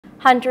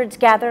Hundreds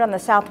gathered on the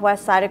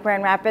southwest side of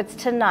Grand Rapids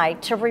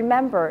tonight to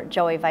remember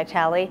Joey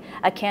Vitale.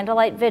 A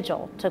candlelight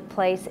vigil took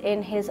place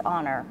in his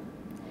honor.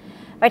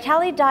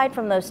 Vitale died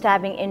from those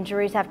stabbing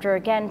injuries after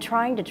again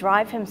trying to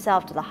drive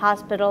himself to the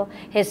hospital.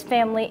 His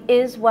family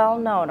is well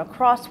known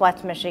across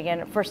West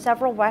Michigan for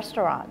several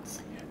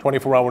restaurants.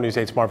 24-Hour News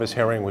 8's Marvis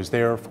Herring was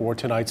there for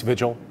tonight's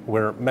vigil,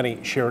 where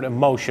many shared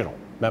emotional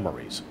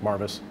memories.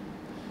 Marvis.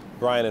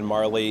 Brian and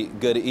Marley,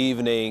 good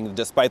evening.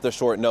 Despite the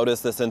short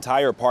notice, this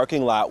entire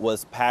parking lot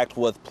was packed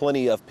with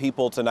plenty of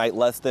people tonight,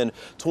 less than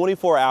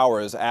 24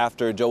 hours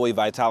after Joey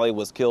Vitale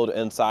was killed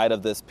inside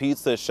of this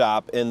pizza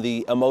shop. And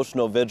the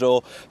emotional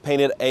vigil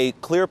painted a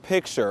clear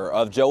picture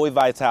of Joey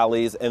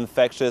Vitale's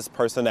infectious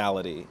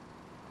personality.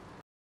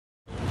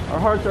 Our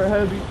hearts are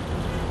heavy.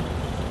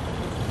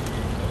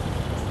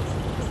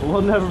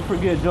 We'll never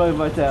forget Joey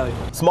Vitale.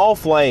 Small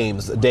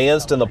flames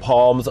danced in the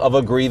palms of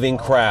a grieving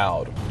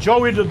crowd.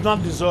 Joey did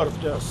not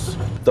deserve this.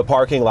 The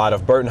parking lot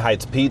of Burton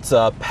Heights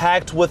Pizza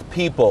packed with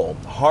people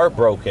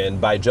heartbroken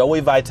by Joey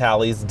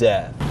Vitale's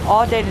death.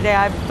 All day today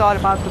I've thought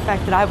about the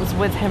fact that I was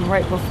with him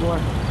right before,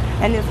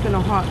 and it's going to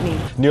haunt me.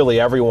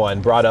 Nearly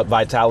everyone brought up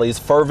Vitale's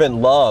fervent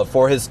love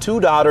for his 2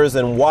 daughters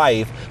and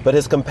wife, but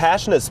his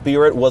compassionate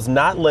spirit was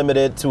not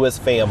limited to his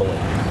family.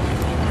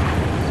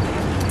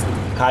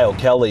 Kyle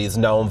Kelly's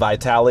known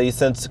Vitale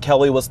since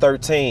Kelly was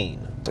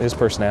 13. His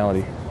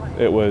personality,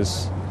 it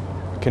was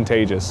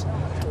contagious.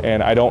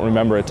 And I don't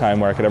remember a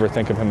time where I could ever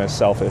think of him as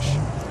selfish,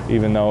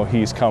 even though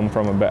he's come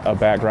from a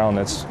background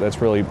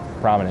that's really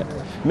prominent.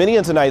 Many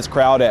in tonight's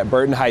crowd at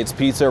Burton Heights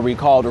Pizza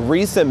recalled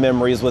recent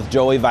memories with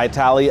Joey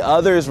Vitale.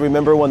 Others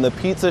remember when the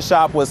pizza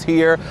shop was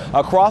here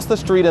across the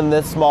street in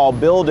this small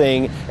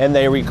building, and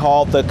they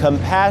recalled the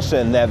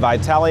compassion that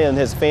Vitale and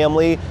his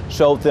family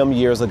showed them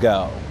years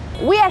ago.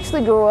 We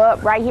actually grew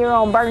up right here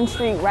on Burton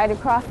Street, right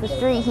across the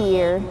street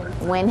here,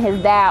 when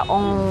his dad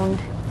owned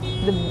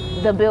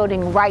the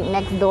building right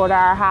next door to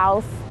our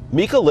house.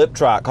 Mika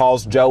Liptrot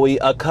calls Joey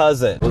a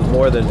cousin. It was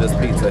more than just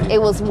pizza.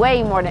 It was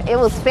way more than, it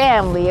was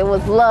family, it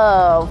was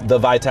love. The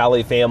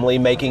Vitale family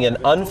making an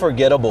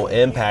unforgettable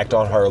impact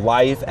on her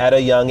life at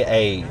a young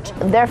age.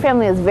 Their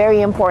family is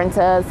very important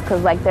to us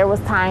because there was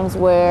times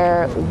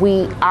where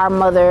our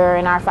mother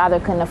and our father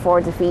couldn't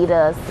afford to feed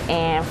us,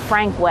 and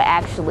Frank would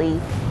actually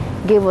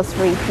give us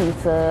free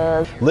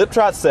pizza.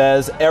 Liptrot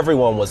says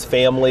everyone was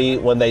family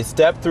when they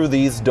stepped through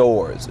these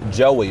doors.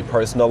 Joey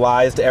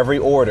personalized every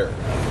order.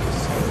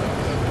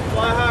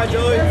 Fly high,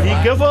 Joey.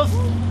 He give us,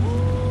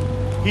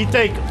 he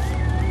take us.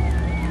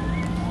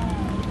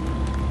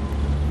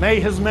 May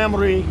his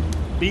memory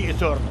be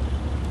eternal.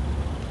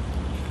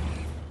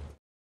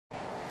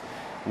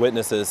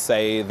 Witnesses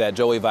say that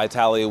Joey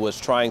Vitale was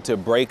trying to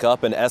break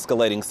up an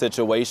escalating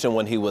situation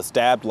when he was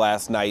stabbed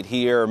last night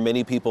here.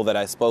 Many people that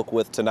I spoke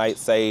with tonight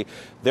say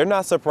they're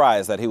not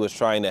surprised that he was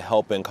trying to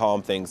help and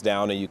calm things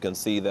down. And you can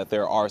see that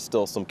there are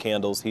still some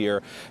candles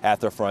here at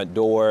the front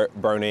door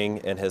burning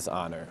in his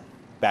honor.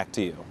 Back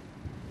to you.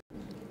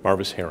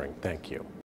 Marvis Herring, thank you.